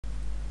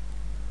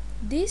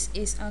This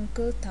is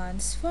Uncle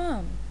Tan's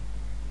farm.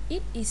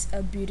 It is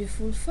a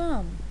beautiful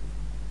farm.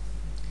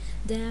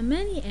 There are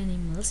many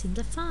animals in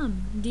the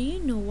farm. Do you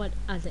know what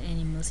are the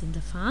animals in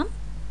the farm?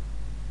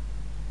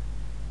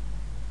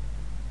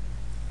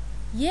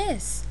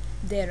 Yes,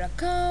 there are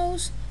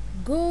cows,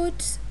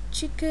 goats,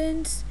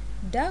 chickens,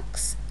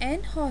 ducks,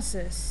 and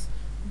horses.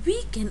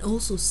 We can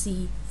also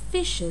see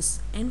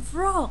fishes and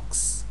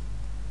frogs.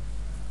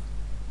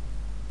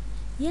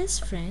 Yes,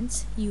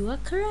 friends, you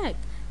are correct.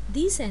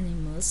 These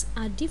animals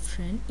are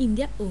different in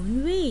their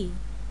own way.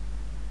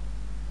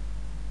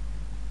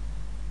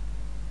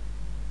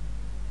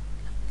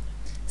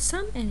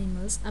 Some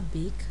animals are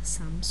big,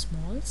 some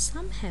small,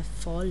 some have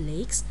 4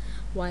 legs,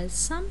 while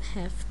some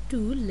have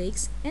 2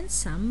 legs and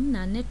some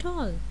none at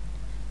all.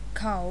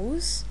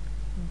 Cows,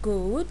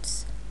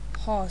 goats,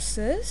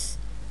 horses,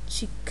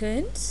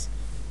 chickens,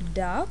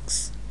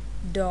 ducks,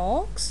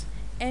 dogs,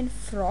 and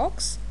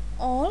frogs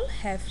all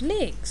have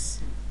legs.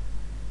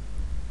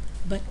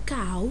 But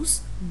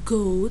cows,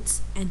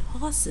 goats, and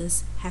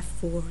horses have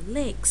 4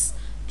 legs.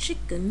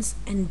 Chickens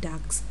and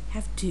ducks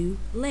have 2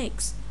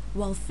 legs,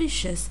 while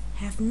fishes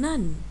have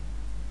none.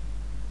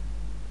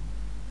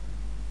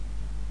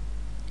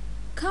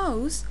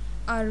 Cows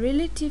are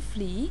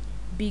relatively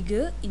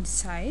bigger in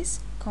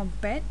size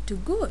compared to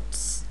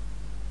goats.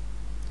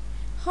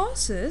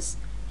 Horses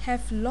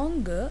have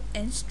longer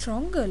and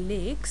stronger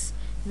legs,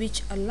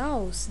 which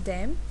allows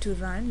them to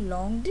run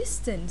long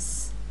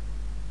distance.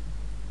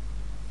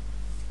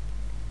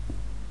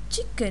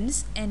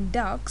 Chickens and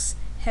ducks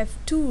have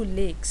 2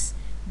 legs,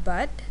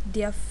 but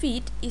their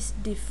feet is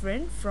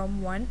different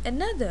from one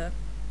another.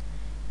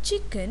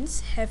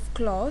 Chickens have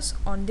claws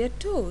on their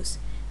toes.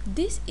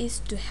 This is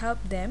to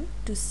help them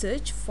to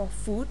search for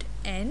food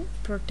and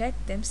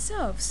protect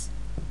themselves.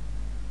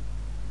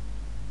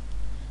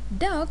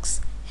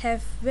 Ducks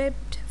have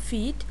webbed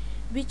feet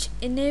which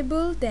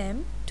enable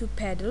them to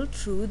paddle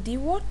through the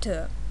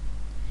water.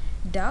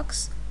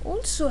 Ducks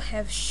also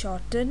have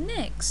shorter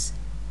necks.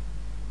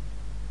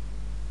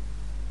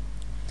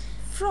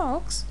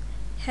 Frogs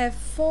have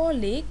 4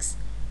 legs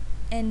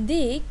and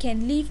they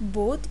can live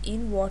both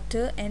in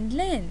water and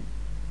land.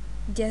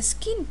 Their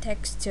skin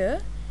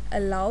texture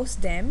allows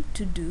them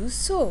to do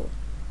so.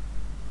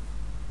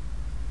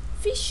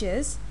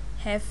 Fishes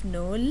have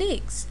no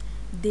legs.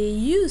 They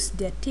use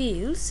their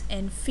tails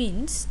and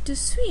fins to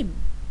swim.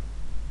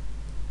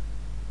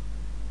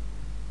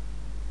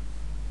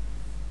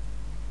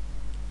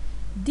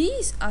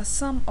 These are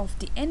some of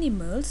the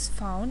animals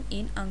found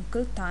in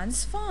Uncle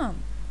Tan's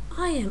farm.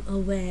 I am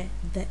aware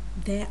that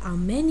there are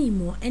many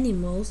more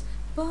animals,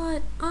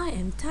 but I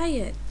am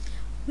tired.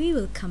 We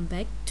will come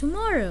back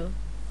tomorrow.